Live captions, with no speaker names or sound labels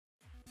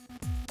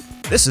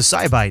This is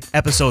SciByte,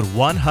 episode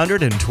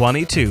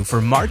 122 for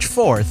March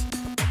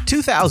 4th,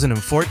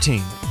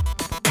 2014.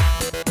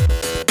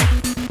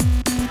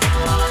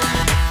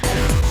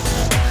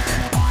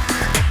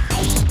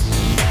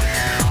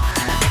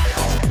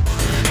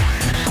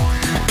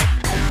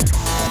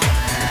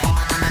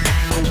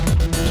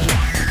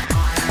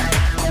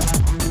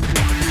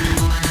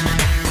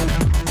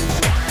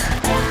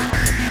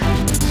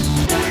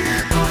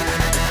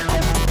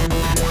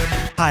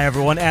 Hi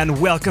everyone,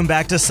 and welcome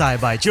back to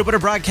SciByte, Jupiter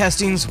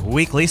Broadcasting's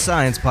weekly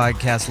science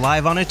podcast,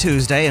 live on a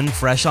Tuesday and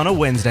fresh on a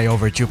Wednesday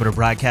over at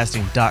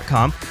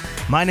jupiterbroadcasting.com.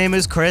 My name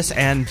is Chris,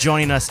 and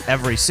joining us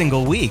every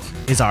single week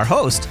is our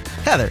host,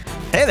 Heather.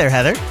 Hey there,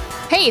 Heather.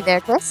 Hey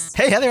there, Chris.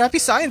 Hey, Heather, happy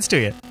science to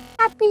you.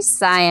 Happy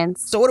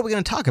science. So what are we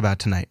going to talk about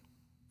tonight?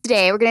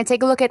 Today, we're going to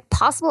take a look at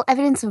possible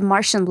evidence of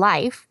Martian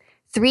life,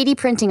 3D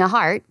printing a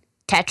heart,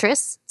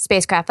 Tetris,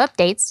 spacecraft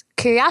updates,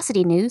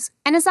 curiosity news,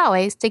 and as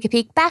always, take a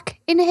peek back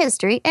into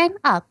history and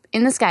up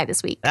in the sky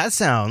this week. That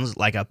sounds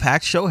like a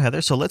packed show,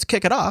 Heather, so let's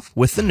kick it off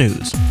with the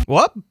news.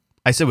 What?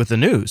 I said with the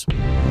news.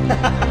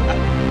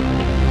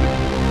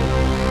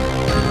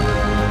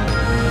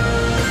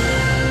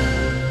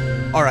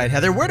 All right,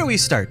 Heather, where do we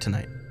start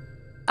tonight?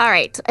 All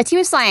right, a team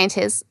of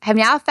scientists have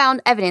now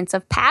found evidence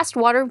of past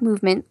water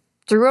movement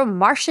through a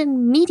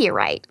Martian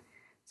meteorite.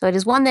 So it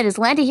is one that has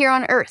landed here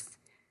on Earth.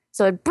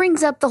 So it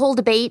brings up the whole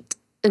debate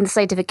in the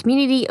scientific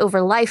community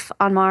over life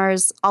on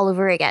Mars all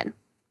over again.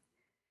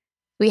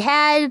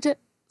 So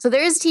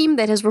there is a team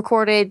that has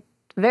recorded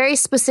very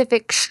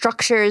specific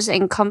structures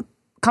and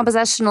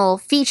compositional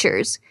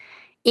features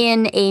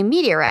in a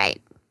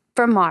meteorite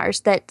from Mars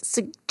that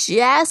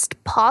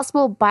suggest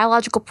possible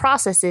biological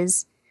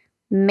processes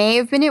may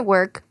have been at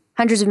work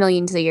hundreds of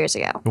millions of years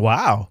ago.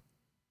 Wow.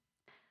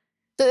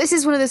 So this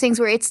is one of those things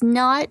where it's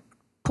not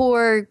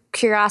poor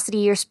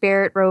Curiosity or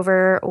Spirit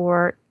rover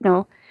or,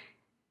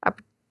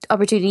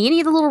 Opportunity. Any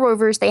of the little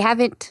rovers, they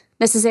haven't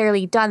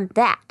necessarily done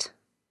that.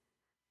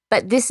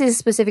 But this is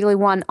specifically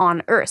one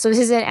on Earth. So this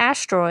is an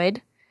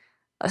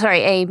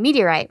a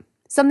meteorite.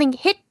 Something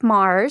hit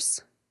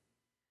Mars,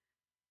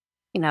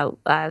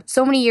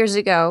 so many years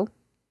ago,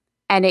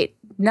 and it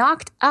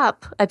knocked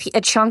up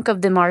a chunk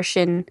of the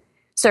Martian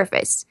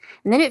surface.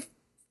 And then it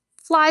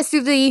flies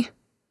through the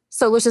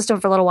solar system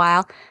for a little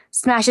while,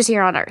 smashes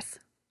here on Earth.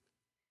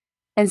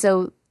 And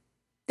so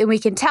then we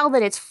can tell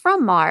that it's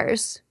from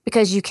Mars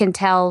because you can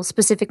tell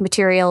specific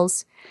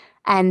materials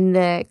and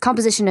the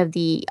composition of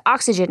the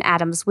oxygen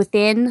atoms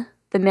within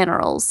the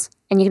minerals.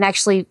 And you can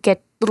actually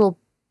get little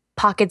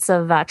pockets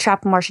of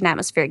trapped Martian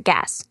atmospheric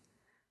gas.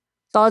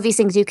 So all of these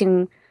things you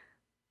can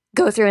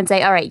go through and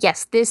say, all right,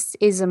 yes, this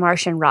is a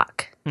Martian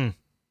rock. And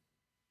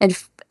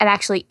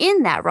actually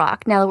in that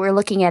rock, now that we're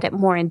looking at it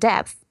more in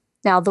depth,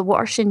 now the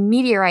Martian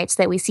meteorites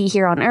that we see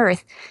here on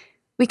Earth,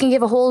 we can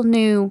give a whole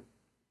new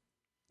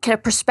kind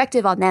of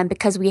perspective on them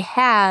because we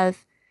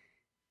have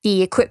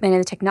the equipment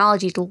and the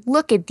technology to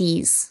look at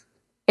these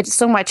at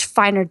so much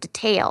finer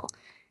detail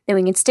than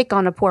we can stick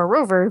on a poor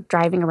rover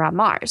driving around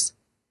Mars.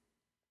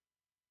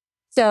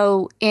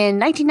 So in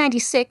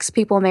 1996,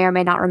 people may or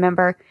may not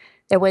remember,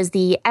 there was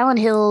the Allen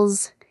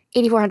Hills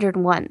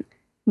 8401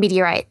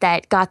 meteorite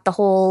that got the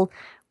whole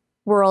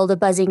world a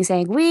buzzing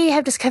saying, we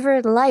have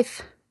discovered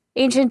life,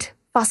 ancient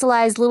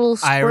fossilized little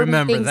I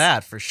remember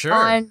that for sure.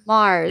 On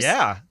Mars.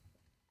 Yeah.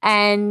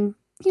 And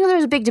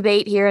there's a big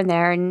debate here and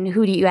there, and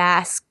who do you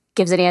ask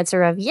gives an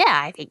answer of,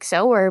 yeah, I think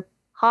so, or,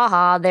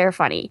 haha, they're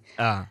funny.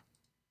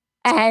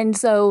 And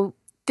so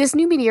this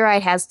new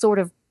meteorite has sort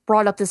of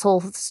brought up this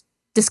whole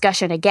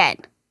discussion again,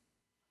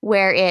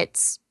 where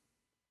it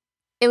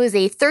was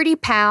a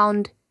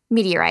 30-pound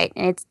meteorite,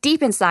 and it's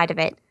deep inside of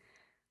it,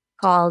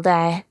 called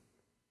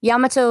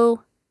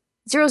Yamato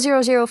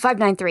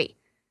 000593.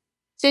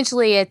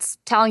 Essentially, it's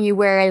telling you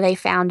where they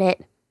found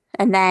it,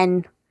 and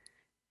then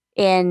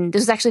this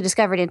was actually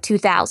discovered in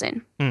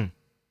 2000. So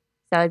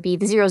it'd be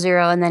the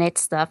 00, and then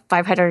it's the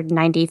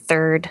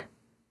 593rd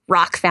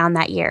rock found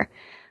that year.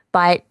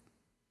 But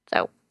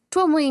so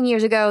 12 million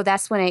years ago,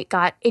 that's when it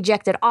got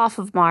ejected off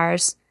of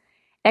Mars.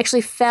 It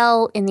actually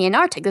fell in the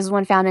Antarctic. This is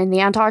one found in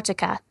the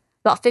Antarctica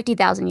about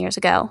 50,000 years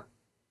ago.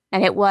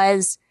 And it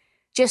was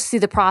just through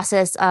the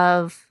process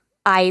of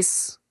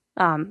ice,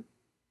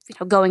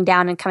 going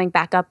down and coming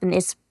back up in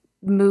its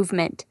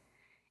movement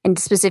in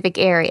specific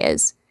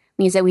areas.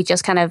 Means that we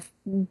just kind of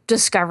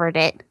discovered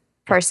it,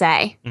 per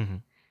se. Mm-hmm.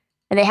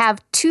 And they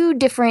have two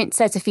different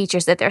sets of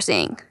features that they're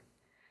seeing.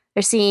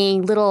 They're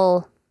seeing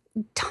little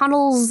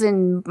tunnels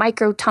and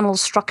micro-tunnel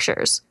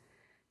structures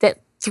that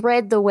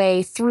thread the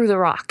way through the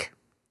rock.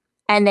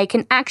 And they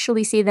can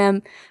actually see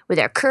them with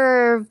their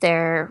curve,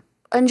 their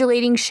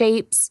undulating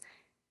shapes,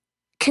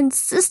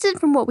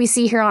 consistent from what we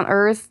see here on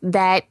Earth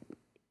that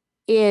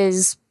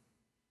is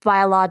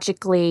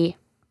biologically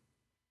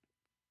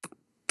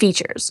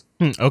features.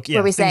 Okay,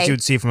 yeah, things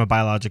you'd see from a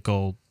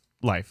biological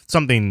life.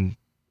 Something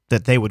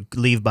that they would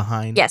leave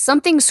behind. Yeah,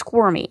 something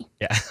squirmy.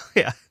 Yeah,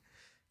 yeah.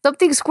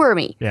 Something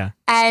squirmy. Yeah.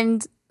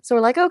 And so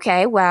we're like,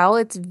 okay, well,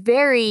 it's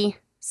very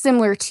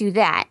similar to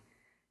that.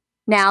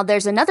 Now,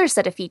 there's another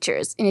set of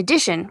features in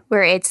addition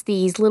where it's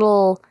these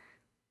little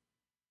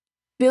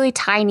really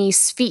tiny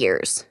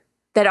spheres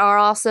that are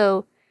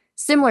also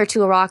similar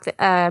to a rock that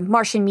a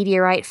Martian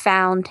meteorite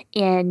found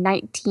in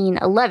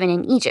 1911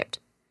 in Egypt.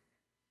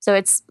 So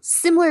it's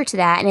similar to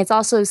that, and it's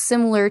also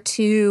similar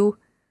to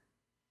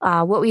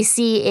what we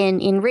see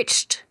in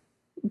enriched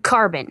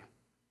carbon.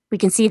 We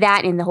can see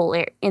that in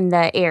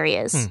the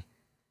areas.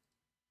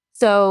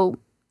 So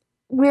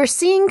we're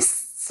seeing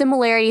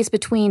similarities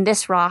between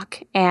this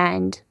rock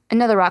and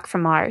another rock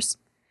from Mars.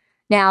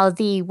 Now,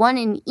 the one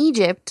in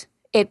Egypt,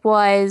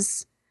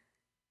 it's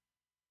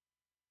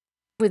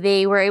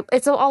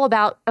all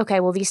about, okay,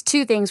 well, these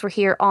two things were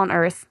here on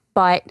Earth,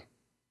 but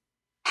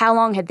how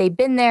long had they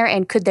been there,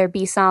 and could there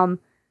be some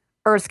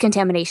Earth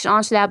contamination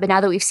onto that? But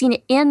now that we've seen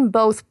it in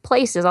both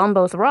places, on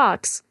both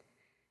rocks,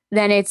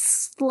 then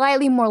it's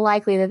slightly more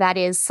likely that that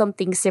is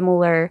something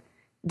similar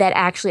that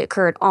actually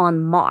occurred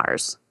on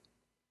Mars,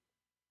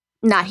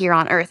 not here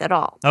on Earth at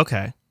all.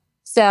 Okay.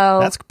 So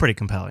that's pretty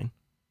compelling.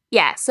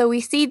 Yeah, so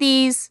we see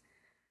these,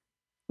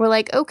 we're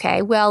like,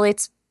 okay, well,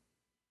 it's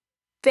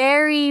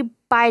very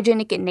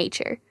biogenic in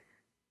nature.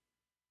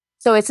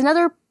 So it's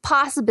another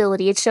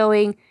possibility. It's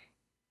showing,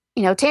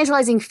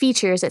 tantalizing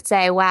features that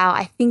say, wow,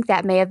 I think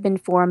that may have been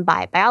formed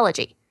by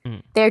biology.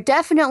 They're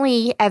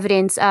definitely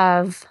evidence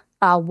of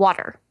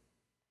water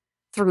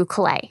through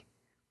clay.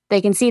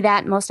 They can see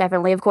that most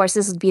definitely. Of course,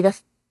 this would be the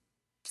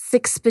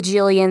 6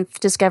 bajillionth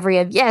discovery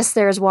of, yes,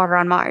 there is water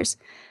on Mars.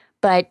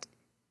 But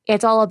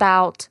it's all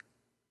about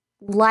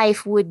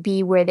life would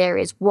be where there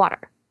is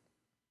water.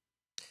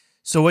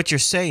 So what you're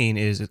saying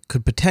is it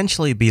could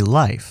potentially be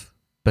life,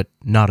 but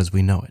not as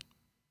we know it.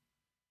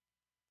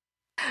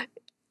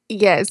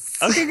 Yes.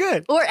 Okay,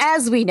 good. Or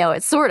as we know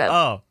it, sort of.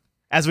 Oh,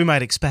 as we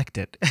might expect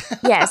it.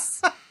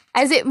 Yes.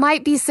 As it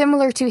might be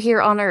similar to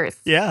here on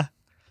Earth. Yeah.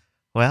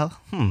 Well,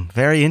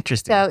 very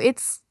interesting. So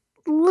it's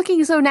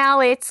looking, so now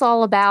it's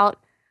all about,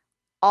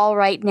 all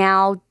right,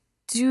 now,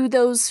 do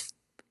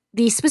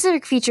these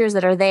specific features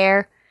that are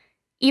there,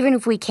 even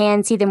if we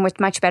can see them with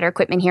much better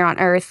equipment here on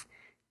Earth,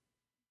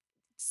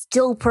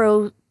 still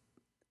poses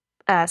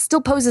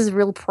a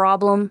real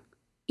problem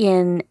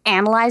in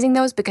analyzing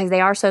those because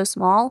they are so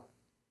small.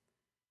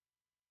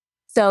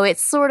 So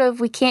it's sort of,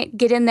 we can't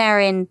get in there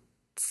and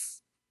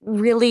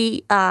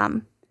really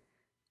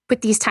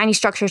put these tiny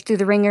structures through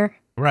the ringer.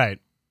 Right.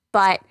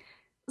 But,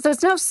 so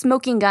it's no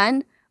smoking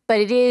gun, but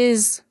it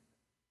is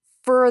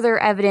further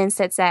evidence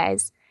that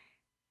says,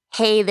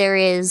 hey,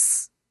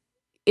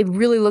 it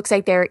really looks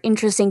like there are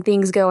interesting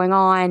things going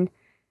on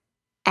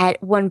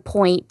at one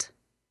point.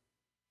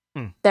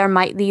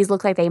 These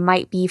look like they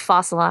might be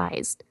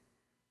fossilized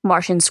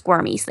Martian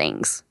squirmy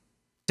things.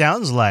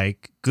 Sounds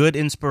like good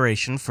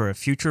inspiration for a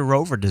future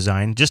rover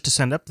design just to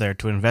send up there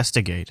to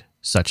investigate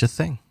such a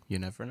thing. You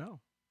never know.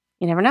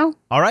 You never know.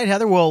 All right,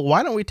 Heather, well,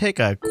 why don't we take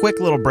a quick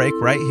little break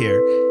right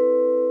here?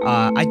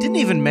 I didn't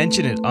even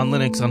mention it on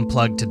Linux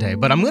Unplugged today,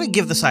 but I'm going to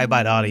give the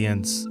SciByte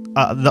audience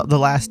the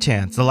last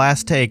chance, the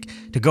last take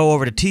to go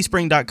over to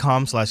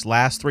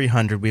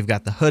teespring.com/last300. We've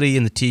got the hoodie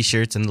and the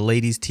t-shirts and the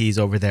ladies' tees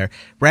over there.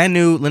 Brand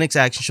new Linux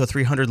Action Show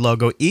 300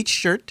 logo. Each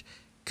shirt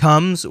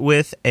comes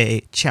with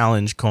a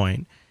challenge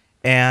coin.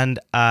 And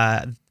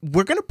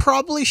we're going to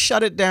probably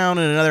shut it down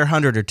in another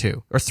 100 or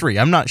 2 or 3.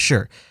 I'm not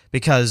sure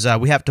because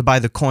we have to buy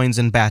the coins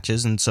in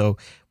batches. And so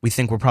we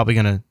think we're probably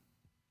going to,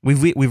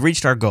 we've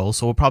reached our goal.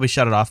 So we'll probably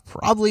shut it off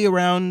probably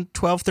around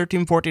 12,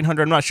 13,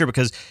 1400. I'm not sure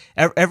because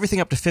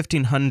everything up to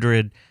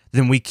 1500,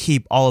 then we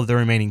keep all of the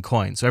remaining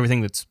coins. So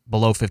everything that's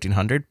below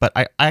 1500. But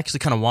I actually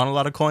kind of want a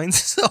lot of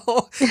coins.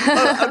 So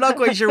I'm not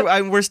quite sure.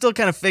 We're still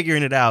kind of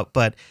figuring it out.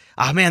 But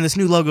man, this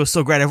new logo is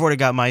so great. I've already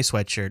got my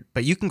sweatshirt.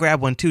 But you can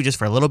grab one too just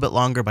for a little bit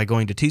longer by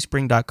going to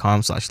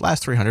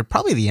teespring.com/last300,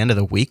 probably the end of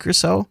the week or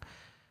so.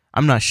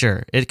 I'm not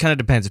sure. It kind of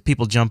depends. If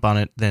people jump on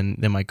it, then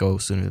they might go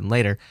sooner than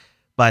later.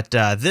 But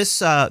all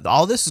this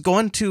is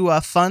going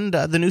to fund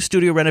the new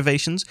studio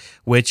renovations,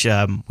 which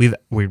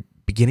we're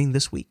beginning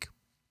this week.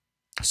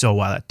 So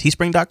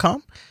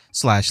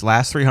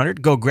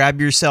teespring.com/last300. Go grab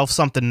yourself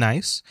something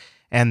nice,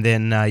 and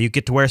then you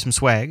get to wear some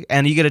swag,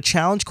 and you get a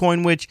challenge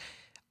coin, which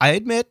I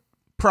admit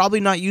probably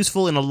not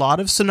useful in a lot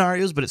of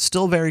scenarios, but it's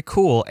still very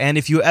cool. And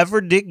if you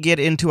ever did get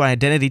into an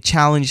identity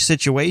challenge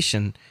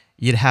situation,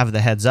 you'd have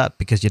the heads up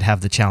because you'd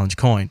have the challenge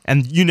coin,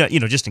 and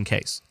just in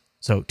case.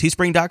 So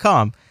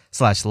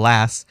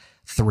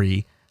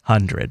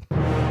teespring.com/last300.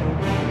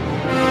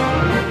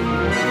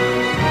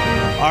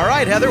 All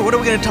right, Heather, what are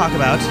we going to talk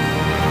about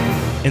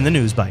in the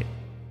news bite?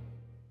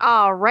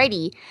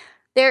 Alrighty.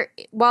 There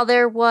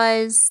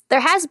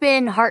has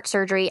been heart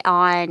surgery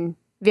on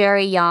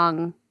very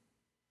young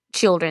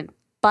children,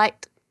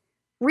 but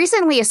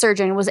recently a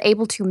surgeon was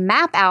able to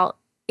map out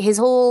his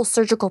whole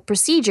surgical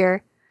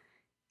procedure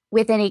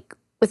with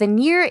a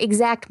near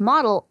exact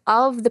model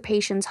of the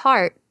patient's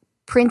heart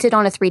printed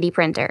on a 3D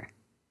printer.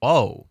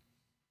 Whoa.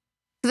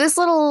 This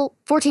little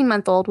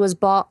 14-month-old was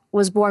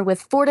born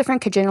with 4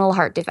 different congenital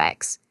heart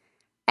defects.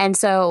 And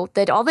so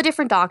that all the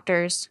different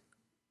doctors,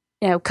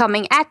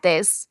 coming at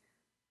this,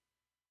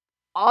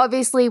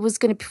 obviously was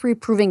going to be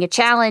proving a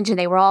challenge, and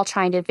they were all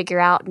trying to figure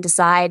out and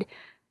decide,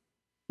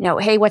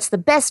 hey, what's the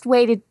best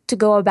way to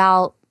go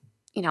about,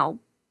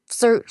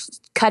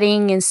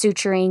 cutting and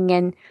suturing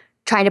and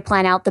trying to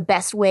plan out the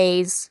best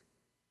ways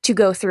to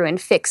go through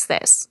and fix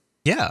this.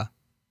 Yeah.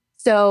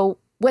 So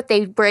what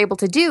they were able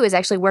to do is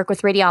actually work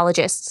with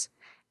radiologists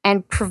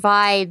and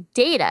provide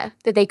data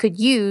that they could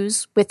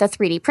use with a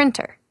 3D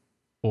printer.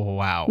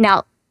 Wow.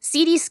 Now,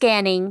 CT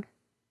scanning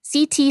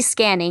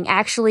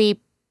actually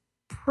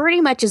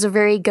pretty much is a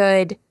very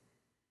good,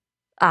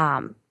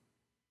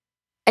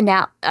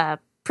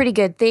 pretty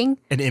good thing.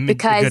 A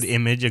good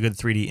image, a good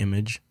 3D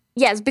image.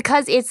 Yes,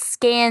 because it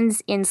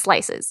scans in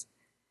slices.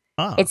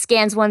 Oh. It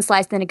scans one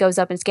slice, then it goes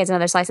up and scans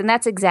another slice, and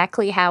that's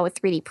exactly how a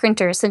 3D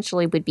printer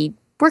essentially would be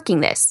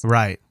working this.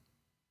 Right.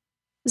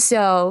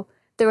 So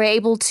they were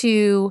able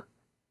to,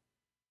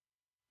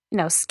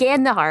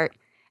 scan the heart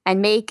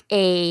and make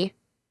a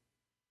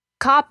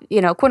quote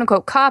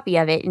unquote copy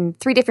of it in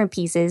 3 different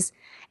pieces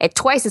at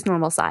twice its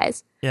normal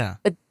size. Yeah.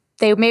 But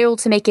they were able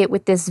to make it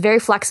with this very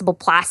flexible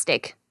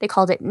plastic. They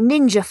called it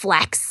Ninja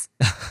Flex.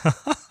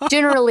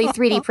 Generally,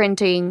 3D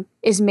printing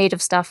is made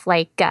of stuff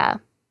like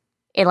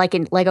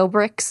in Lego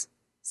bricks,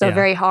 so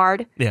very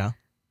hard. Yeah.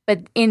 But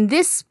in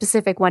this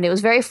specific one, it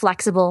was very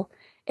flexible.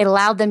 It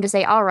allowed them to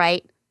say, all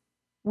right,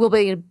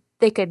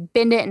 they could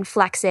bend it and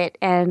flex it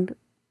and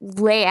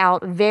lay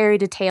out very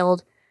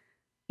detailed,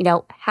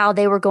 how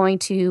they were going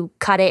to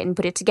cut it and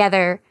put it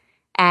together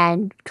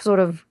and sort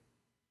of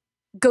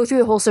go through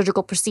the whole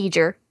surgical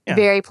procedure. Yeah.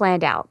 Very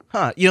planned out.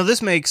 Huh.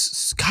 This makes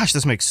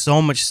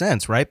so much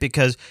sense, right?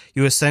 Because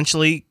you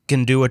essentially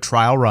can do a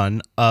trial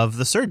run of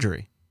the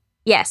surgery.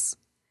 Yes.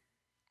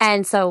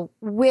 And so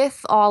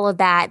with all of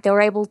that, they were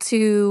able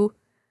to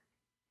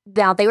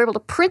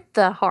print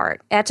the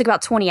heart. That took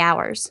about 20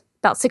 hours,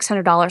 about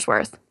 $600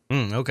 worth.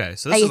 Okay.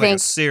 So this is like a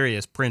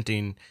serious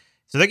printing.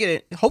 So they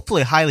get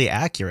hopefully highly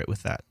accurate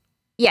with that.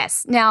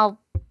 Yes. Now,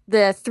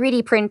 the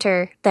 3D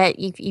printer that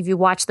if you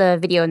watch the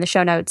video in the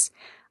show notes,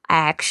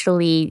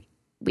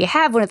 we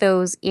have one of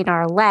those in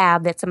our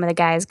lab that some of the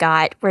guys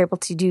got. We're able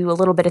to do a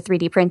little bit of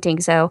 3D printing.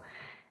 So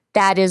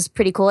that is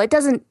pretty cool.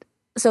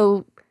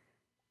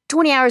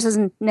 20 hours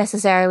doesn't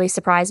necessarily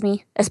surprise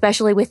me,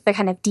 especially with the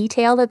kind of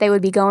detail that they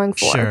would be going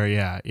for. Sure,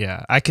 yeah.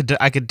 I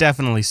could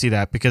definitely see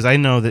that because I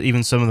know that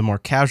even some of the more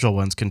casual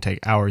ones can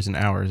take hours and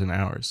hours and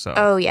hours. So.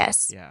 Oh,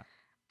 yes. Yeah.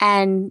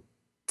 And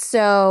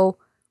so,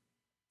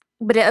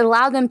 but it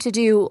allowed them to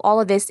do all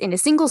of this in a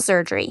single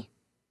surgery.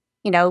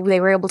 They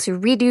were able to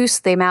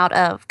reduce the amount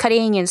of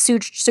cutting and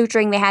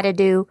suturing they had to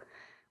do,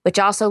 which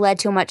also led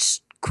to a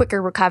much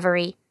quicker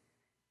recovery.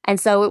 And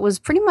so it was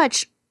pretty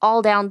much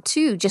all down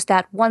to just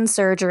that one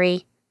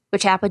surgery,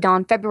 which happened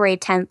on February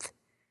 10th.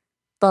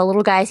 The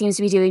little guy seems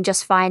to be doing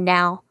just fine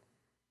now.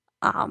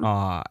 And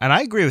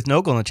I agree with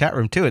Nogle in the chat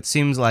room, too. It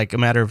seems like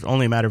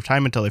only a matter of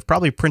time until they've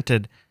probably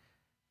printed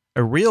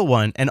a real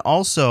one, and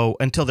also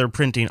until they're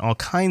printing all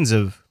kinds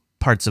of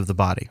parts of the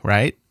body,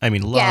 right? I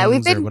mean,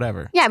 lungs or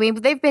whatever. Yeah,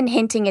 they've been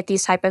hinting at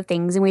these type of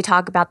things, and we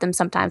talk about them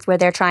sometimes where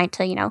they're trying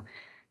to,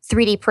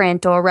 3D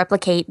print or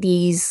replicate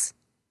these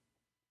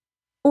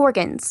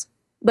organs.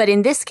 But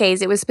in this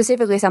case, it was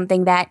specifically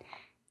something that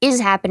is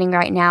happening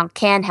right now,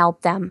 can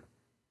help them.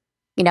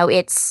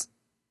 It's,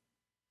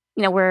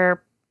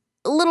 we're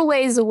a little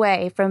ways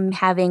away from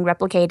having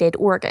replicated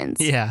organs.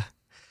 Yeah.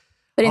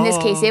 But in this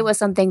case, it was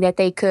something that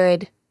they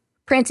could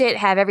print it,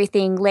 have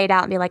everything laid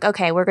out and be like,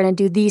 okay, we're going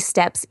to do these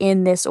steps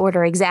in this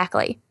order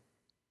exactly.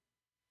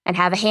 And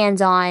have a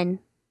hands-on,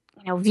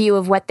 view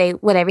of what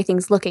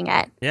everything's looking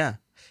at. Yeah.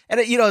 And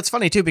it's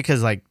funny too,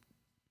 because like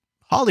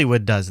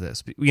Hollywood does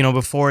this,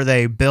 before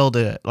they build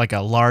a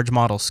large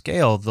model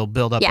scale, they'll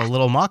build up a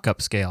little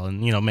mock-up scale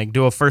and,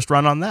 do a first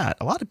run on that.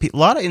 A lot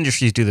of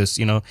industries do this,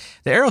 the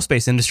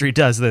aerospace industry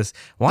does this.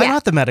 Why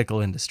not the medical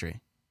industry?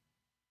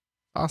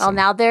 Awesome. Well,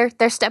 now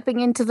they're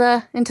stepping into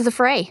the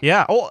fray.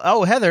 Yeah.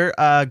 Oh, Heather,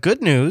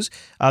 good news.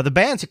 The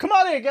band's here. Come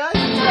on in, guys.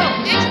 Let's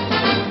go.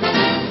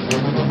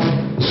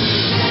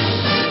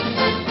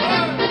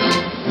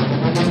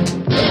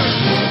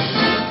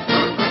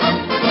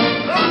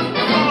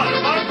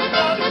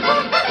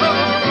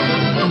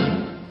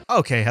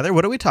 Okay, Heather,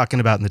 what are we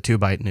talking about in the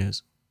 2-Byte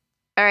news?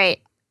 All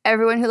right.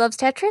 Everyone who loves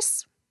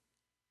Tetris,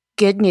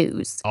 good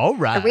news. All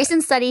right. A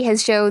recent study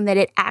has shown that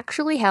it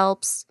actually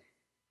helps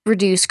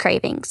reduce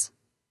cravings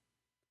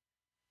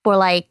for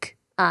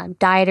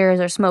dieters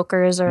or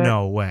smokers or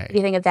no way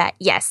anything of that.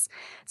 Yes.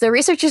 So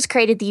researchers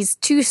created these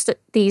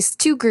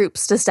two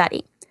groups to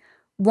study.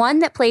 One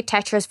that played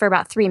Tetris for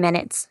about 3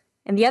 minutes,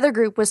 and the other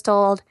group was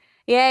told,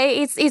 yeah,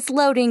 it's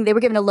loading. They were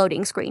given a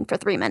loading screen for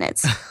 3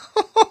 minutes.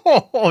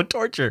 Oh,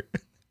 torture.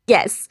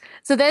 Yes.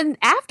 So then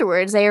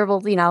afterwards, they were able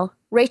to,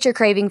 rate your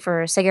craving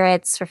for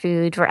cigarettes, for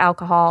food, for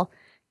alcohol,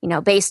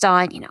 based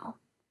on,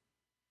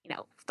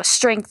 the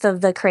strength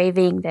of the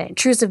craving, the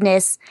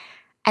intrusiveness.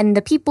 And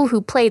the people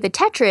who played the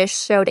Tetris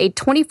showed a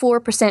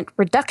 24%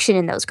 reduction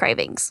in those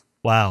cravings.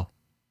 Wow.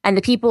 And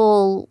the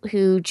people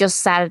who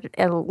just sat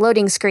at a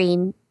loading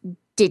screen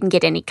didn't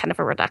get any kind of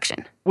a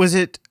reduction. Was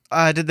it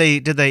Did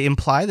they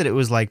imply that it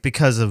was like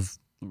because of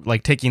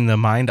like taking the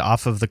mind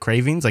off of the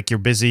cravings? Like you're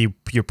busy,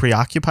 you're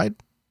preoccupied?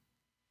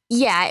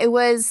 Yeah, it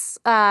was,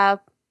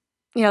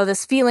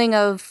 this feeling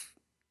of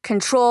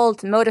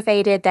controlled,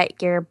 motivated,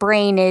 that your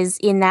brain is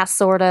in that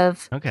sort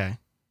of,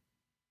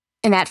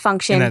 in that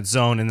function. In that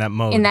zone, in that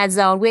mode. In that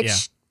zone,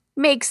 which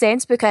makes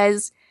sense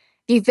because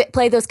you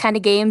play those kind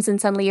of games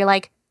and suddenly you're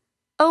like,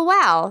 oh,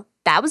 wow,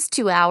 that was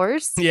 2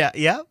 hours. Yeah.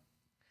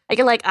 Like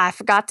you're like, I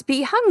forgot to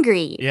be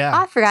hungry. Yeah.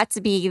 I forgot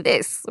to be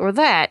this or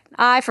that.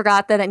 I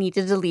forgot that I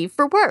needed to leave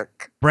for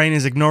work. Brain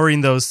is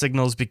ignoring those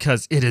signals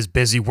because it is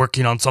busy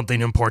working on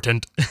something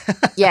important.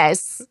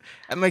 Yes.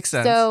 That makes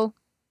sense. So,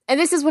 and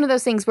this is one of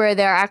those things where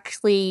they're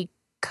actually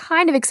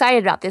kind of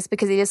excited about this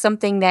because it is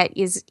something that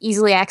is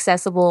easily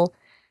accessible,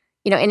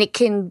 and it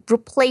can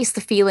replace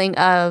the feeling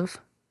of,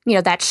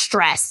 that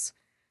stress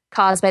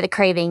caused by the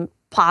craving.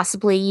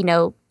 Possibly,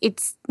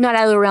 it's not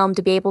out of the realm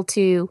to be able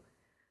to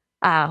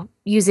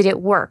use it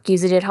at work,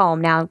 use it at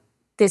home. Now,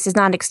 this is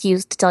not an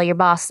excuse to tell your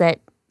boss that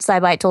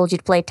SciByte told you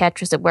to play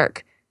Tetris at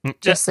work,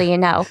 just so you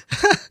know.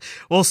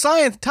 Well,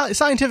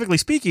 scientifically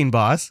speaking,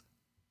 boss.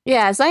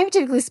 Yeah,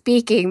 scientifically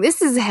speaking,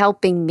 this is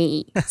helping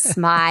me.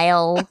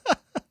 Smile.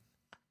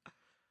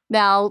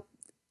 Now,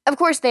 of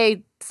course,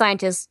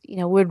 scientists,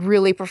 would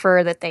really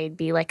prefer that they'd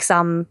be like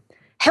some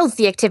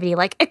healthy activity,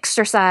 like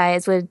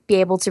exercise would be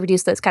able to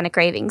reduce those kind of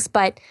cravings.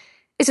 But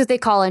it's what they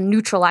call a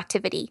neutral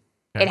activity.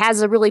 Okay. It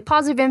has a really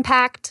positive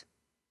impact,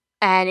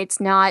 and it's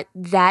not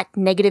that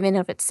negative in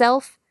of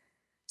itself.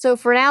 So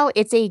for now,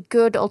 it's a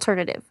good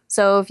alternative.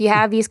 So if you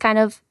have these kind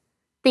of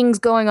things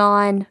going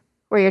on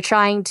where you're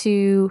trying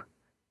to,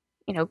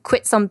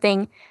 quit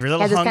something, you're a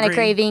little have those hungry, kind of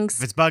cravings.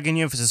 If it's bugging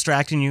you, if it's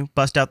distracting you,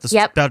 bust out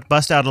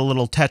a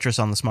little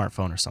Tetris on the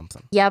smartphone or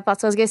something. Yep,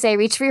 that's what I was going to say.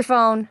 Reach for your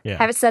phone,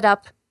 have it set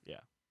up. Yeah.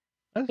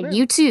 And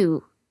you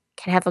too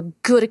can have a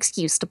good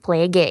excuse to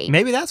play a game.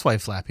 Maybe that's why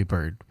Flappy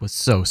Bird was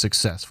so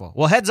successful.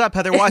 Well, heads up,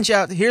 Heather, watch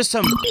out. Here's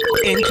some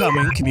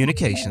incoming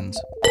communications.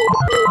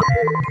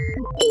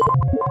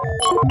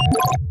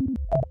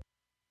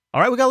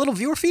 All right, we got a little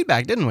viewer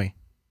feedback, didn't we?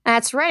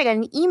 That's right. I got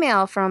an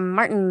email from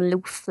Martin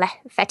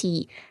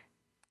Lufetti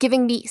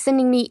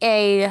sending me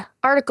a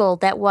article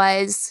that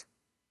was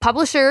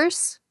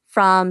publishers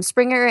from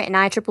Springer and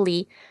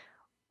IEEE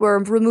were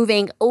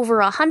removing over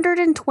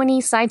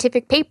 120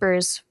 scientific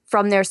papers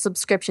from their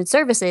subscription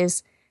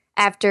services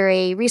after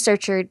a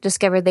researcher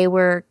discovered they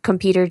were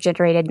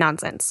computer-generated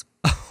nonsense.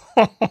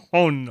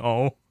 Oh,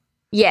 no.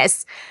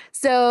 Yes.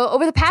 So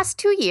over the past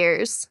 2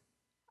 years,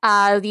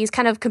 these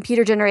kind of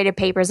computer-generated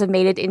papers have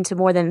made it into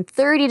more than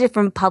 30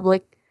 different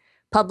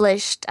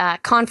published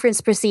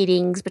conference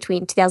proceedings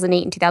between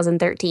 2008 and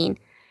 2013.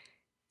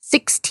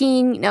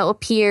 16,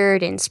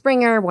 appeared in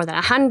Springer. More than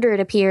 100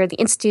 appeared in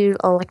the Institute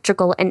of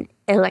Electrical and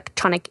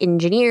Electronic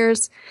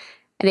Engineers.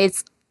 And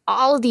it's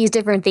all of these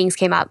different things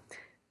came up.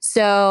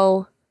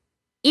 So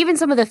even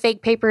some of the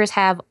fake papers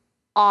have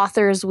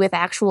authors with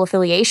actual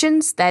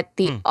affiliations that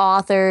the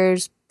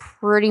authors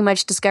pretty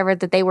much discovered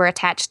that they were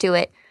attached to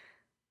it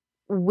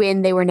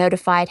when they were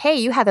notified, hey,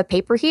 you have a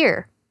paper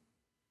here.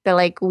 They're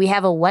like, we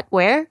have a what,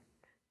 where?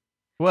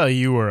 Well,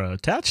 you were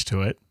attached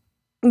to it.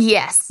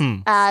 Yes.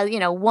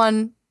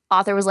 One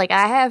author was like,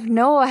 I have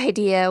no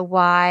idea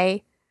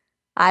why.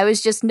 I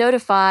was just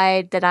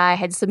notified that I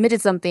had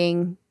submitted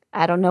something.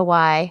 I don't know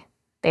why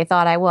they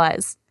thought I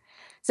was.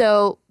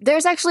 So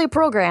there's actually a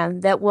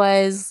program that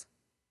was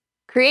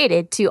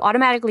created to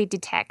automatically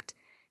detect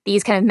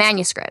these kind of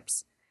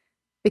manuscripts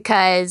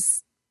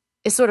because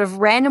it sort of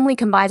randomly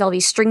combines all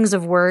these strings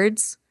of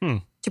words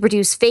to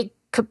produce fake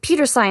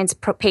computer science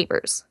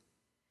papers.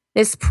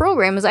 This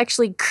program was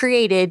actually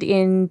created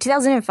in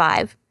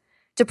 2005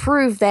 to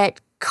prove that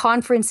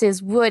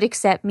conferences would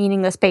accept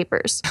meaningless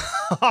papers.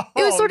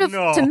 It was sort of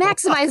to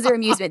maximize their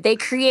amusement. They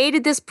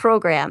created this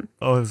program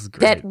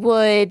that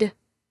would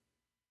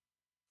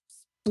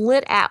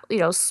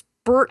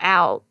spurt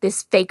out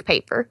this fake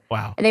paper.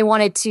 Wow. And they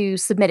wanted to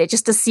submit it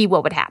just to see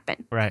what would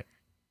happen. Right.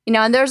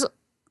 And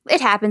it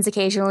happens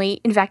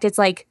occasionally. In fact, it's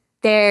like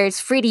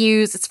it's free to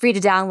use, it's free to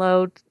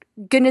download.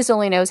 Goodness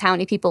only knows how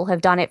many people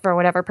have done it for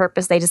whatever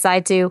purpose they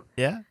decide to.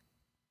 Yeah.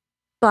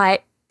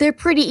 But they're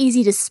pretty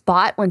easy to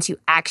spot once you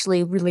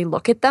actually really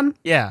look at them.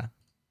 Yeah.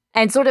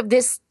 And sort of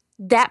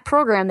that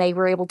program, they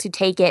were able to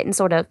take it and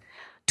sort of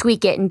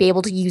tweak it and be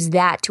able to use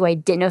that to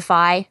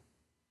identify,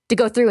 to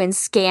go through and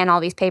scan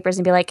all these papers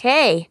and be like,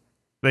 hey.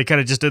 They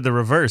kind of just did the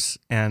reverse.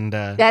 And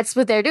that's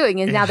what they're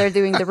doing. And now they're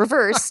doing the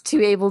reverse to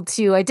be able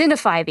to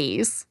identify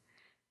these.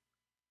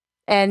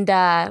 And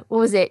what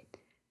was it?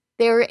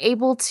 They were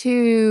able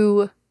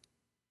to,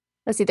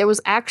 there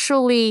was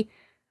actually,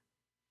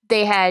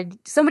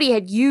 somebody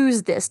had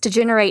used this to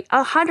generate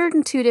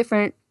 102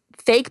 different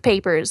fake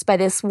papers by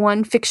this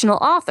one fictional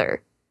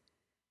author.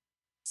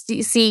 So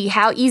you see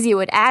how easy it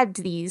would add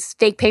these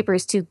fake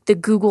papers to the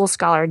Google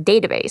Scholar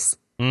database.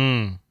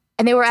 And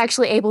they were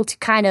actually able to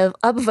kind of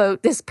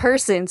upvote this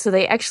person, so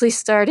they actually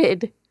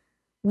started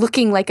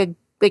looking like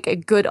a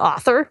good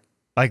author.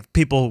 Like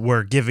people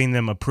were giving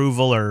them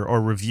approval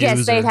or reviews.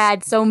 Yes, they'd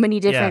had so many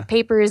different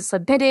papers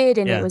submitted,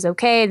 and it was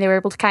okay, and they were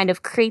able to kind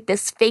of create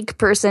this fake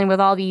person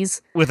with all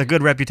these... With a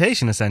good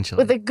reputation, essentially.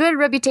 With a good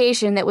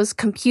reputation that was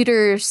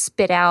computer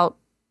spit out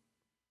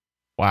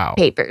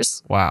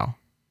papers. Wow.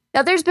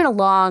 Now, there's been a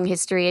long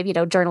history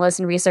of, journalists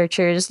and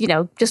researchers,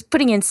 just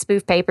putting in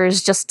spoof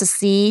papers just to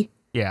see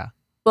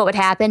what would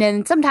happen.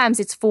 And sometimes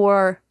it's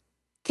for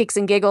kicks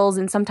and giggles,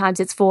 and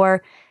sometimes it's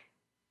to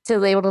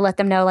be able to let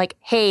them know, like,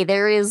 hey,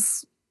 there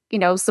is,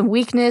 some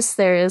weakness.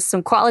 There is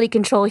some quality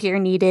control here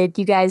needed.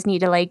 You guys need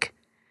to, like,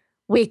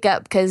 wake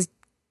up, because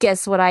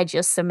guess what I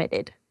just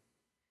submitted?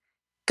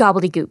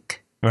 Gobbledygook.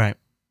 Right.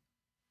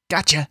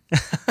 Gotcha.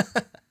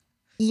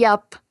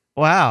 Yep.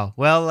 Wow.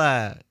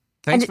 Well,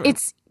 thanks. And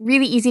it's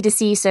really easy to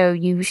see, so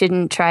you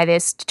shouldn't try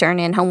this to turn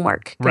in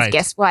homework. Because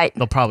guess what?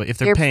 They'll probably, if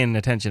they're paying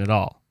attention at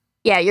all.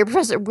 Yeah, your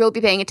professor will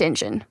be paying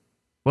attention.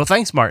 Well,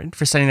 thanks, Martin,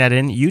 for sending that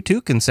in. You, too,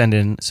 can send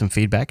in some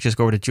feedback. Just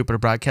go over to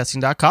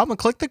jupiterbroadcasting.com and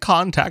click the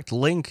contact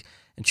link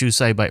and choose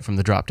SciByte from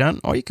the drop-down.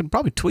 Or you can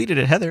probably tweet it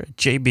at Heather at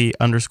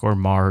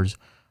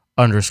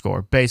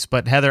JB_Mars_base.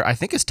 But, Heather, I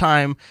think it's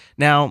time.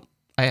 Now,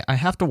 I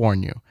have to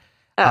warn you.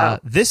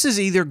 This is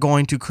either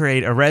going to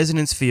create a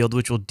resonance field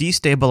which will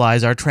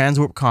destabilize our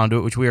transwarp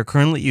conduit, which we are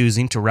currently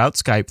using to route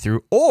Skype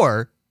through,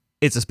 or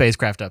it's a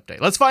spacecraft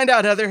update. Let's find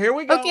out, Heather. Here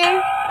we go.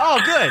 Okay.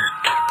 Oh, good.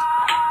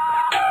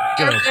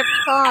 Good.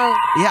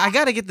 Yeah, I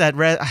got to get that.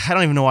 I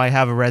don't even know why I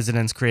have a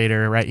resonance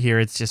creator right here.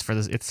 It's just for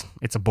this.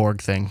 It's a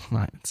Borg thing.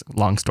 It's a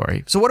long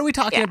story. So what are we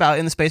talking about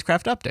in the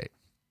spacecraft update?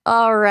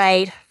 All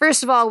right.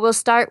 First of all, we'll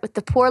start with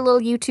the poor little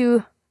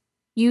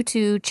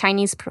U2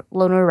 Chinese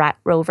lunar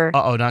rover.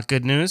 Uh-oh, not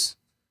good news?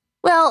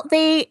 Well,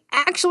 they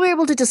actually were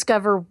able to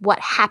discover what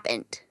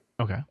happened.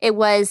 Okay. It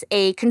was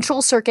a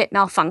control circuit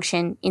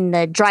malfunction in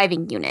the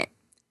driving unit.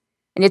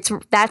 And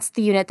that's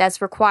the unit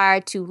that's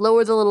required to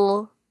lower the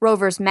little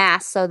rover's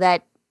mass so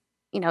that,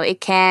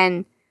 it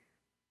can...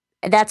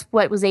 That's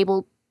what was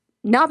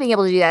not being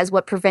able to do that is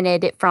what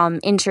prevented it from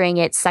entering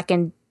its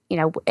second,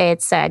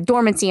 its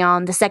dormancy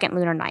on the second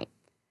lunar night.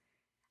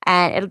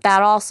 And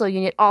that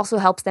unit also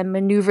helps them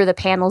maneuver the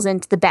panels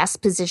into the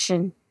best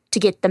position to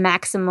get the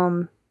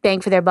maximum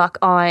bang for their buck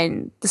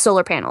on the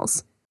solar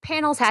panels.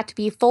 Panels had to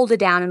be folded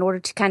down in order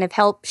to kind of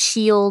help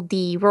shield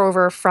the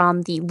rover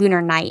from the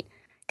lunar night,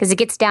 because it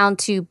gets down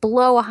to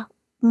below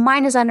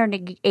minus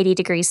 180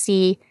 degrees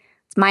C.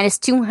 It's minus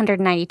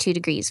 292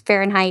 degrees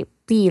Fahrenheit,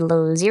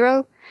 below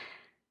zero.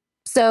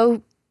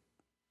 So,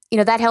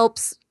 that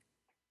helps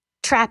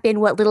trap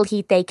in what little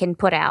heat they can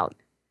put out,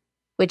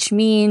 which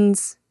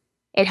means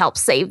it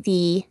helps save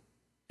the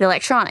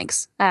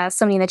electronics.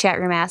 Somebody in the chat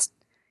room asked,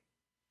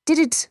 did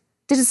it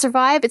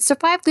survive? It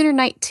survived Lunar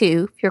Night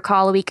 2, if you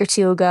recall, a week or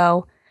two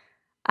ago.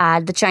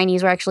 The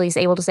Chinese were actually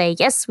able to say,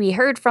 yes, we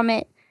heard from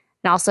it.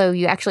 And also,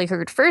 you actually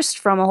heard first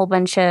from a whole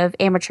bunch of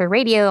amateur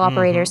radio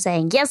operators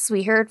saying, yes,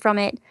 we heard from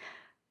it.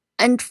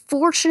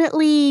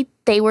 Unfortunately,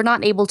 they were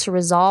not able to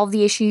resolve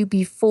the issue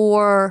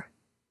before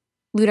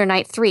Lunar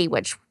Night 3,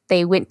 which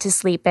they went to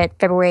sleep at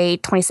February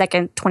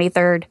 22nd,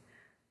 23rd,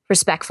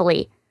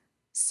 respectfully.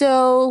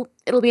 So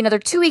it'll be another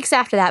 2 weeks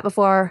after that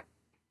before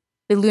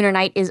the Lunar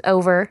Night is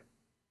over.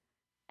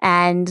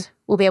 And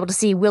we'll be able to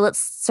see, will it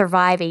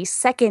survive a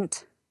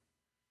second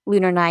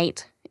lunar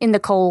night in the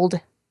cold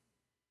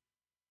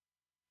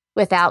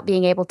without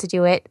being able to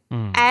do it?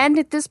 And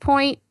at this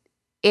point,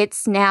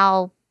 it's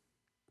now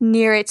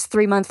near its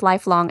 3-month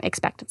lifelong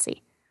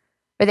expectancy,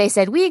 where they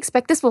said, we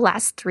expect this will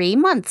last 3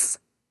 months.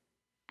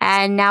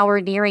 And now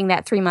we're nearing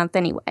that 3-month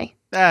anyway.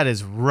 That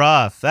is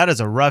rough. That is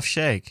a rough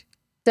shake.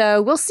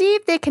 So we'll see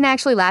if they can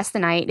actually last the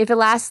night. If it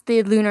lasts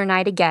the lunar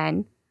night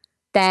again,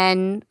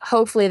 then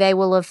hopefully they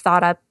will have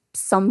thought up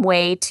some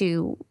way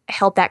to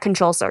help that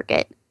control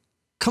circuit.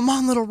 Come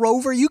on, little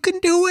rover, you can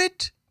do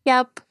it.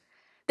 Yep.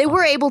 They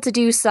were able to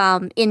do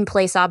some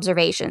in-place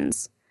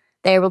observations.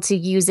 They were able to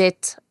use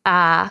it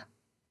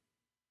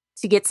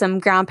to get some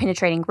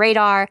ground-penetrating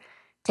radar,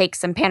 take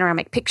some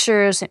panoramic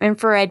pictures,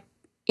 infrared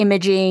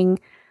imaging,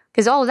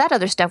 because all of that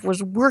other stuff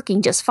was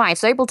working just fine.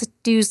 So they're able to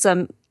do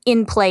some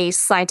in-place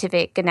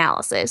scientific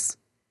analysis.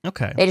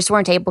 Okay. They just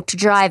weren't able to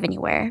drive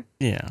anywhere.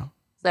 Yeah.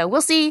 So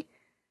we'll see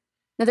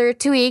another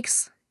 2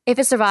 weeks if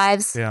it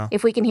survives,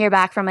 if we can hear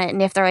back from it,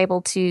 and if they're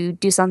able to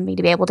do something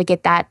to be able to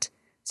get that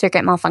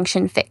circuit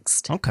malfunction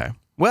fixed. Okay.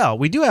 Well,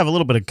 we do have a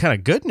little bit of kind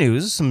of good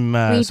news, some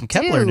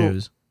Kepler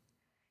news.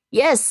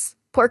 Yes,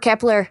 poor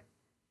Kepler.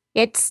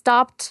 It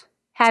stopped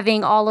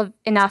having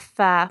enough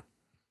the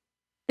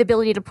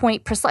ability to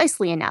point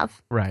precisely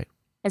enough. Right.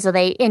 And so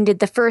they ended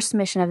the first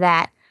mission of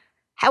that.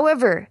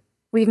 However,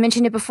 we've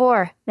mentioned it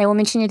before, and I will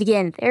mention it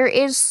again. There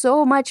is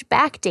so much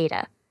back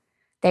data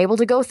they're able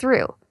to go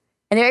through.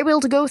 And they're able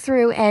to go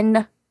through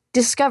and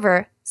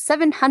discover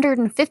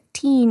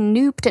 715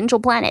 new potential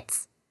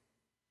planets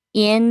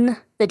in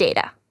the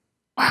data.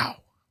 Wow.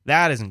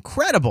 That is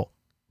incredible.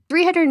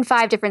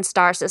 305 different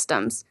star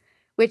systems,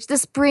 which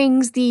this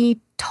brings the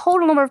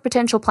total number of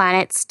potential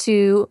planets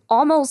to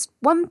almost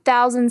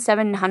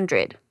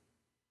 1,700.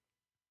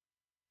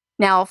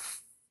 Now,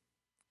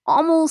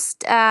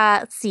 almost,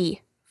 let's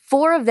see,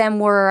 4 of them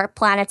were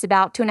planets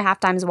about 2.5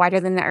 times wider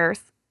than the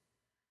Earth.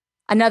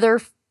 Another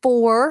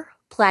 4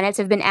 planets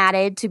have been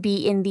added to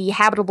be in the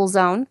habitable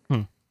zone,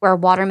 where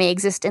water may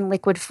exist in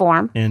liquid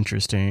form.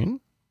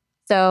 Interesting.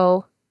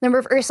 So, number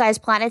of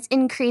Earth-sized planets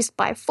increased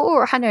by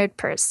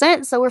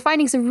 400%. So, we're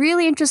finding some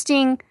really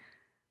interesting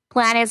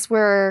planets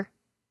where,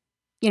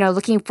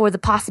 looking for the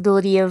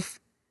possibility of,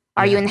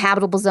 are you in the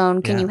habitable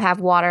zone? Can you have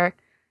water?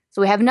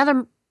 So, we have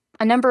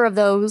a number of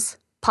those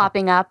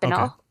popping up and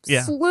a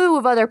slew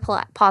of other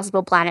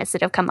possible planets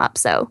that have come up.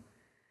 So,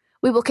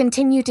 we will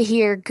continue to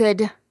hear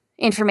good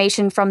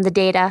information from the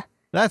data.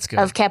 That's good.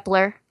 Of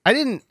Kepler. I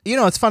didn't,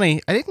 it's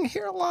funny. I didn't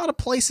hear a lot of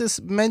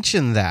places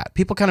mention that.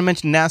 People kind of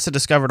mentioned NASA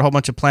discovered a whole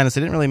bunch of planets. They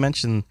didn't really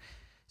mention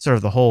sort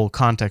of the whole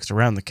context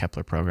around the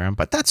Kepler program,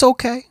 but that's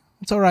okay.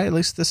 It's all right. At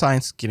least the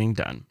science is getting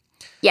done.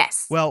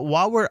 Yes. Well,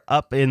 while we're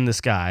up in the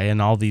sky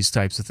and all these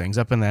types of things,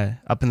 up in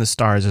the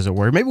stars, as it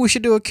were, maybe we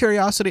should do a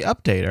curiosity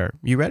update. Are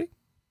you ready?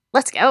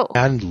 Let's go.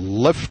 And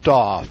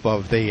liftoff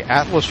of the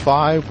Atlas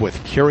V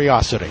with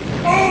Curiosity.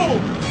 Oh,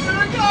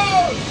 there it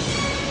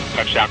goes!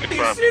 Touchdown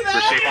confirmed.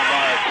 We're safe on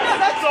Mars.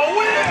 That's a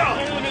wheel!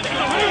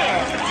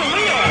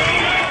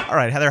 All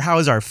right, Heather, how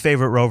is our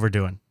favorite rover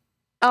doing?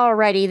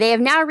 Alrighty, they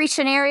have now reached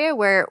an area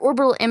where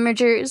orbital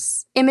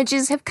images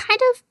have kind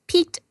of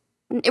piqued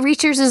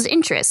researchers'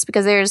 interest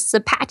because there's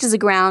some patches of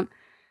ground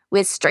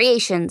with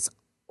striations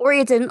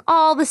oriented in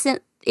all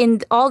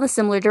the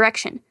similar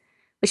direction,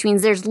 which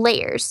means there's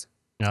layers.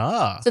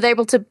 Ah. So they're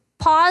able to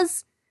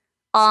pause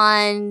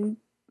to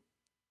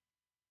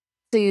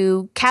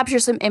capture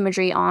some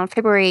imagery on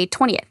February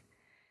 20th.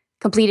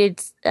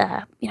 Completed,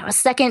 a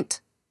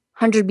second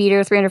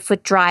 100-meter,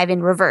 300-foot drive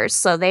in reverse.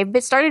 So they've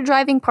started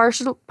driving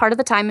part of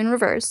the time in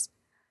reverse.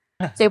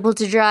 They're able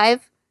to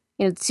drive,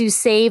 to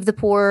save the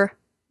poor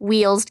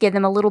wheels, to give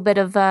them a little bit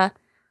of a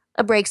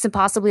break, so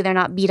possibly they're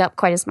not beat up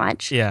quite as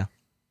much. Yeah.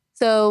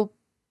 So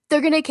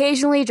they're going to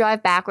occasionally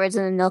drive backwards,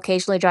 and then they'll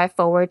occasionally drive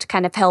forward to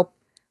kind of help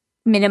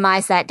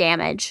minimize that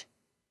damage.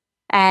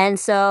 And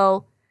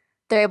so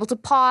they're able to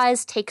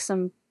pause, take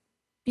some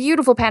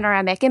beautiful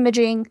panoramic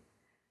imaging.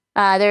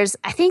 I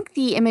think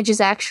the image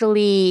is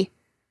actually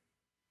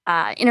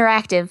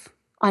interactive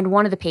on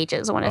one of the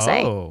pages, I want to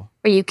say.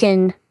 Where you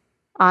can,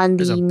 on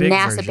the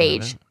NASA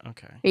page, where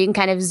you can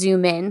kind of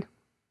zoom in.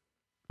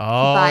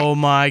 Oh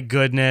my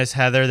goodness,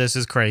 Heather, this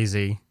is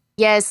crazy.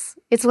 Yes,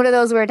 it's one of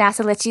those where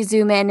NASA lets you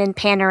zoom in and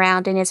pan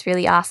around, and it's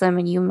really awesome,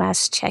 and you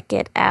must check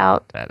it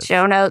out.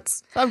 Show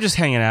notes. I'm just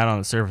hanging out on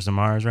the surface of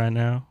Mars right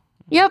now.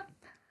 Yep.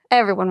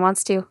 Everyone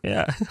wants to.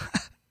 Yeah.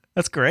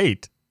 That's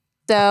great.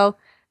 So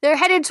they're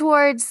headed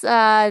towards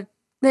the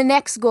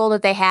next goal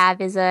that they have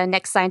is a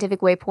next scientific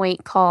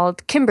waypoint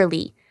called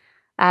Kimberley,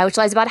 which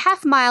lies about a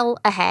half mile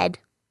ahead.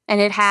 And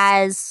it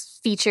has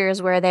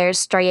features where there's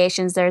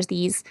striations. There's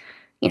these,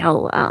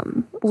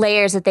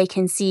 layers that they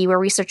can see where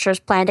researchers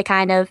plan to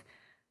kind of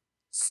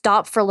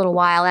stop for a little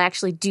while and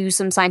actually do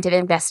some scientific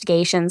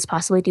investigations,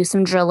 possibly do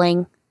some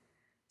drilling.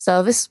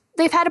 So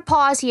they've had a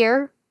pause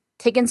here,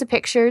 taken some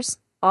pictures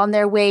on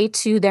their way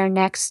to their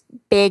next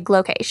big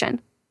location.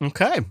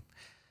 Okay.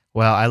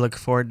 Well, I look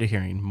forward to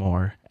hearing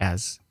more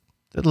as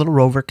the little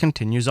rover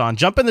continues on.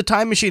 Jump in the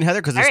time machine,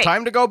 Heather, because it's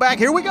time to go back.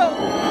 Here we go.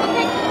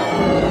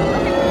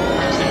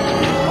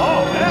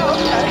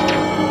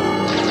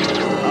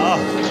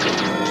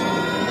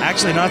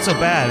 Actually, not so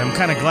bad. I'm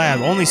kind of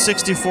glad. Only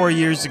 64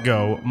 years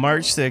ago,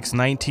 March 6,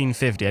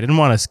 1950. I didn't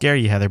want to scare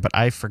you, Heather, but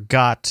I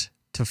forgot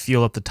to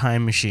fuel up the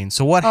time machine.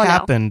 So what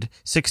happened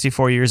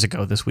 64 years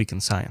ago this week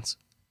in science?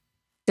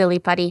 Silly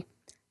putty.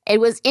 It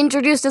was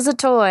introduced as a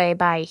toy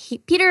by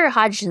Peter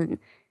Hodgson,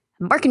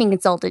 a marketing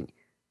consultant,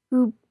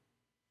 who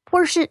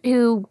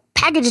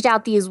packaged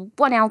out these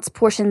 1-ounce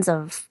portions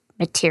of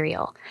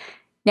material.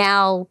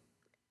 Now,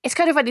 it's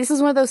kind of funny. This is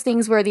one of those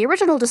things where the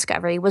original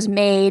discovery was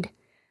made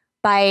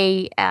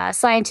by a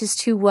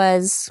scientist who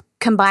was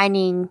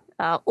combining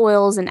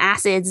oils and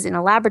acids in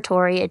a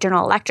laboratory at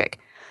General Electric,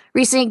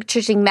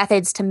 researching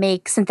methods to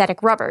make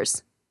synthetic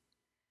rubbers.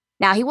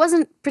 Now, he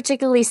wasn't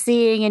particularly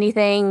seeing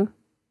anything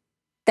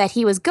that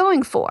he was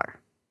going for,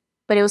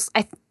 but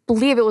I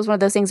believe it was one of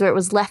those things where it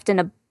was left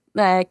in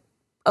a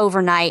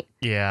overnight.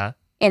 Yeah.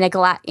 In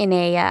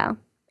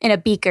a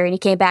beaker, and he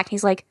came back and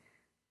he's like,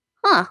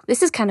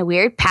 this is kind of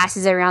weird.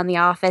 Passes it around the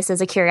office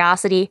as a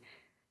curiosity,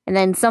 and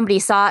then somebody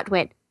saw it,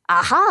 went,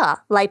 aha,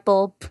 light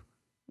bulb,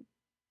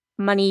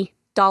 money,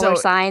 dollar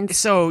signs.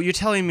 So you're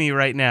telling me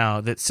right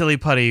now that Silly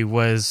Putty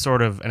was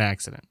sort of an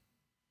accident?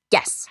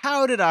 Yes.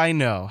 How did I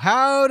know?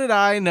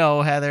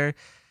 Heather?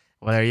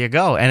 Well, there you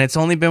go. And it's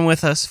only been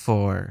with us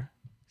for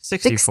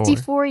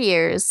 64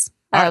 years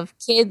of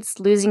kids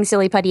losing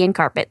Silly Putty in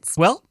carpets.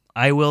 Well,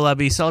 I will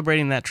be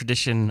celebrating that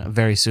tradition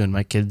very soon.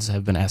 My kids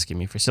have been asking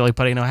me for Silly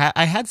Putty.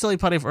 I had Silly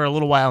Putty for a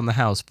little while in the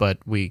house, but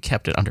we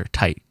kept it under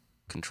tight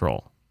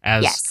control.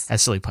 As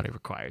Silly Putty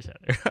requires,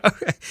 Heather.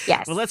 Okay.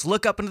 Yes. Well, let's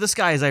look up into the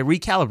sky as I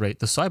recalibrate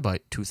the SciByte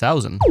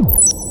 2000.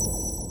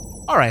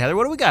 All right, Heather,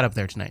 what do we got up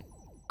there tonight?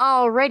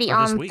 Alrighty,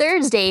 on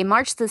Thursday,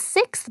 March the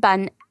 6th, about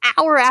an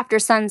hour after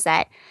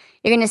sunset,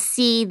 you're going to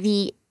see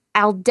the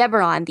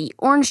Aldebaran, the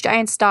orange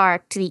giant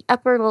star, to the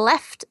upper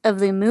left of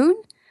the moon.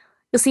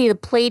 You'll see the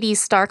Pleiades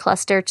star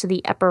cluster to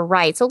the upper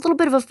right. So a little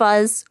bit of a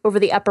fuzz over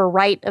the upper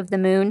right of the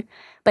moon.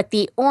 But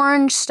the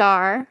orange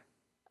star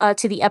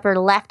to the upper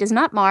left is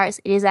not Mars.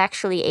 It is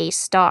actually a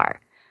star.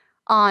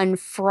 On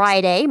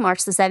Friday,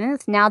 March the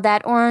 7th, now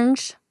that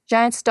orange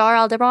giant star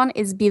Aldebaran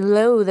is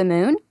below the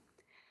moon.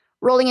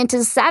 Rolling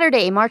into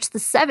Saturday, March the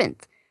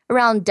 7th,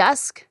 around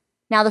dusk.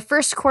 Now the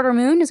first quarter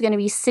moon is going to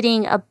be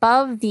sitting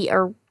above the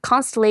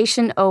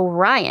constellation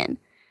Orion.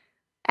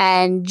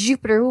 And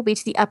Jupiter will be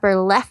to the upper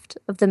left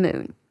of the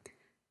moon.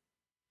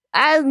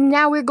 And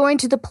now we're going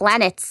to the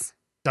planets.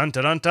 Dun,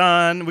 dun, dun,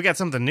 dun. We got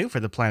something new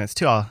for the planets,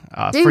 too,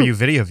 for you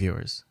video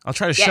viewers. I'll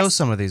try to show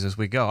some of these as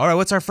we go. All right,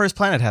 what's our first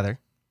planet, Heather?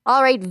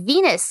 All right,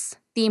 Venus,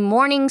 the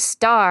morning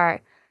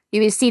star.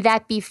 You will see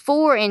that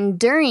before and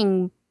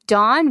during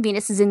dawn.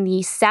 Venus is in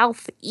the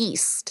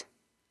southeast.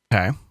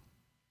 Okay.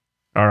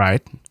 All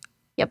right.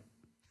 Yep.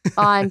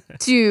 On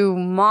to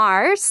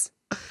Mars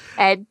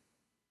at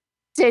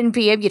 10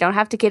 p.m. You don't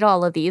have to get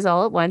all of these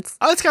all at once.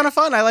 Oh, it's kind of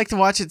fun. I like to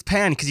watch it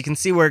pan because you can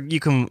see where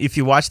if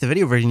you watch the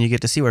video version, you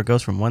get to see where it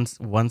goes from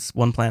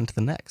one planet to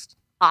the next.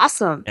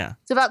 Awesome. Yeah.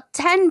 So about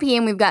 10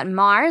 p.m., we've got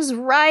Mars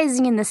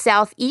rising in the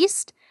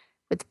southeast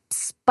with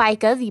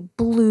Spica, the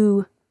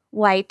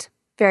blue-white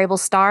variable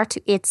star,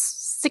 to its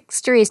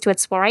 6 degrees to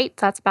its right.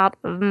 That's about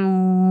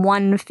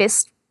 1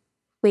 fist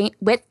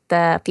width,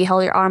 if you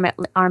hold your arm at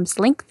arm's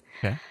length.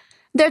 Okay.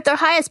 They're at their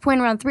highest point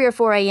around 3 or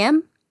 4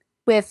 a.m.,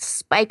 with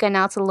Spica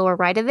now to the lower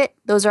right of it.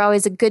 Those are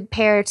always a good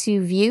pair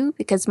to view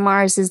because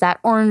Mars is that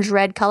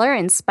orange-red color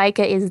and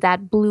Spica is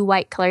that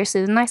blue-white color. So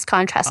there's nice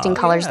contrasting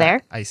colors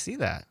there. I see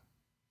that.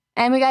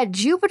 And we got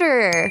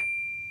Jupiter.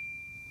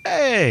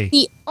 Hey!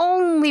 The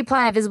only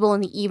planet visible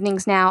in the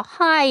evenings now,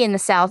 high in the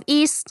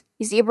southeast.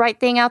 You see a bright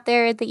thing out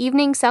there at the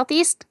evening,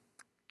 southeast?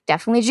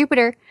 Definitely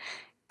Jupiter.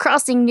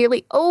 Crossing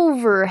nearly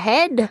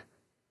overhead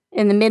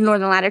in the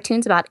mid-northern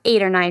latitudes about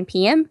 8 or 9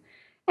 p.m.,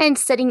 and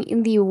setting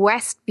in the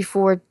west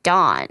before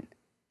dawn.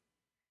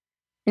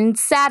 And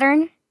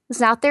Saturn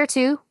is out there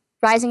too,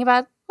 rising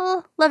about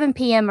 11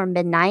 p.m. or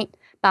midnight.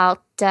 Will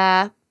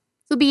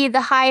be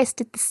the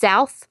highest at the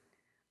south,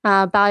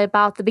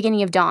 about the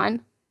beginning of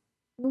dawn,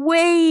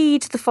 way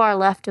to the far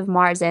left of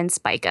Mars and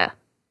Spica.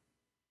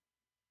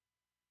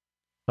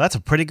 Well, that's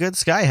a pretty good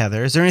sky,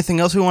 Heather. Is there anything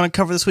else we want to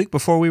cover this week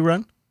before we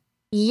run?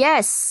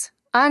 Yes.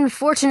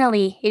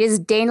 Unfortunately, it is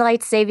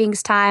daylight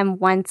savings time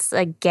once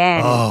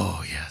again.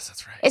 Oh, yes,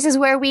 that's right. This is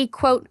where we,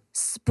 quote,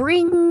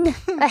 spring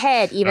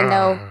ahead, even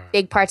though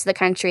big parts of the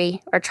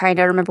country are trying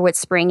to remember what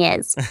spring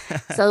is.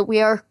 So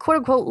we are, quote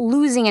unquote,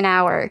 losing an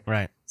hour.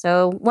 Right.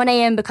 So 1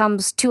 a.m.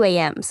 becomes 2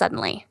 a.m.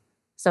 suddenly.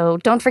 So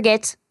don't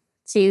forget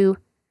to,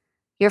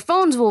 your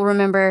phones will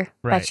remember,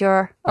 but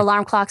your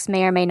alarm clocks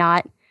may or may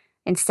not.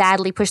 And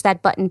sadly, push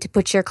that button to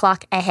put your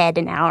clock ahead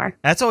an hour.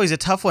 That's always a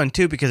tough one,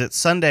 too, because it's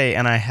Sunday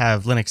and I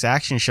have Linux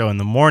Action Show in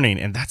the morning,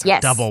 and that's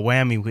a double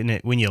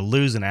whammy when you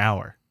lose an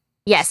hour.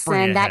 Yes,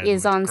 Spring and that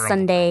is on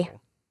Sunday.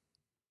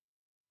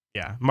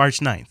 Yeah, March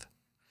 9th.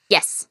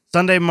 Yes.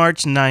 Sunday,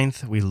 March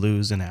 9th, we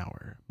lose an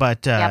hour.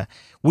 But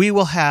we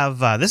will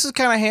have, this is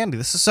kind of handy.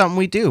 This is something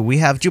we do. We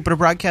have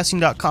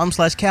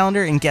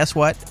jupiterbroadcasting.com/calendar, and guess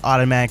what?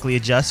 Automatically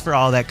adjusts for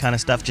all that kind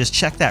of stuff. Just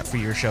check that for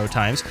your show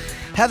times.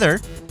 Heather,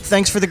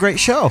 thanks for the great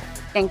show.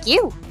 Thank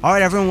you. All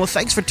right, everyone. Well,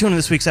 thanks for tuning in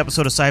this week's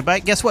episode of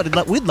SciByte. Guess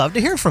what? We'd love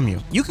to hear from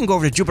you. You can go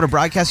over to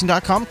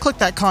jupiterbroadcasting.com, click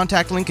that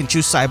contact link, and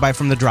choose SciByte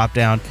from the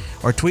drop-down,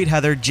 or tweet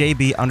Heather,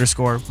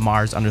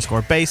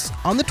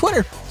 JB_Mars_base on the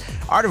Twitter.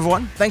 All right,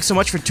 everyone. Thanks so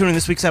much for tuning in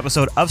this week's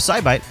episode of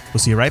SciByte. We'll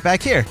see you right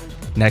back here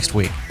next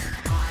week.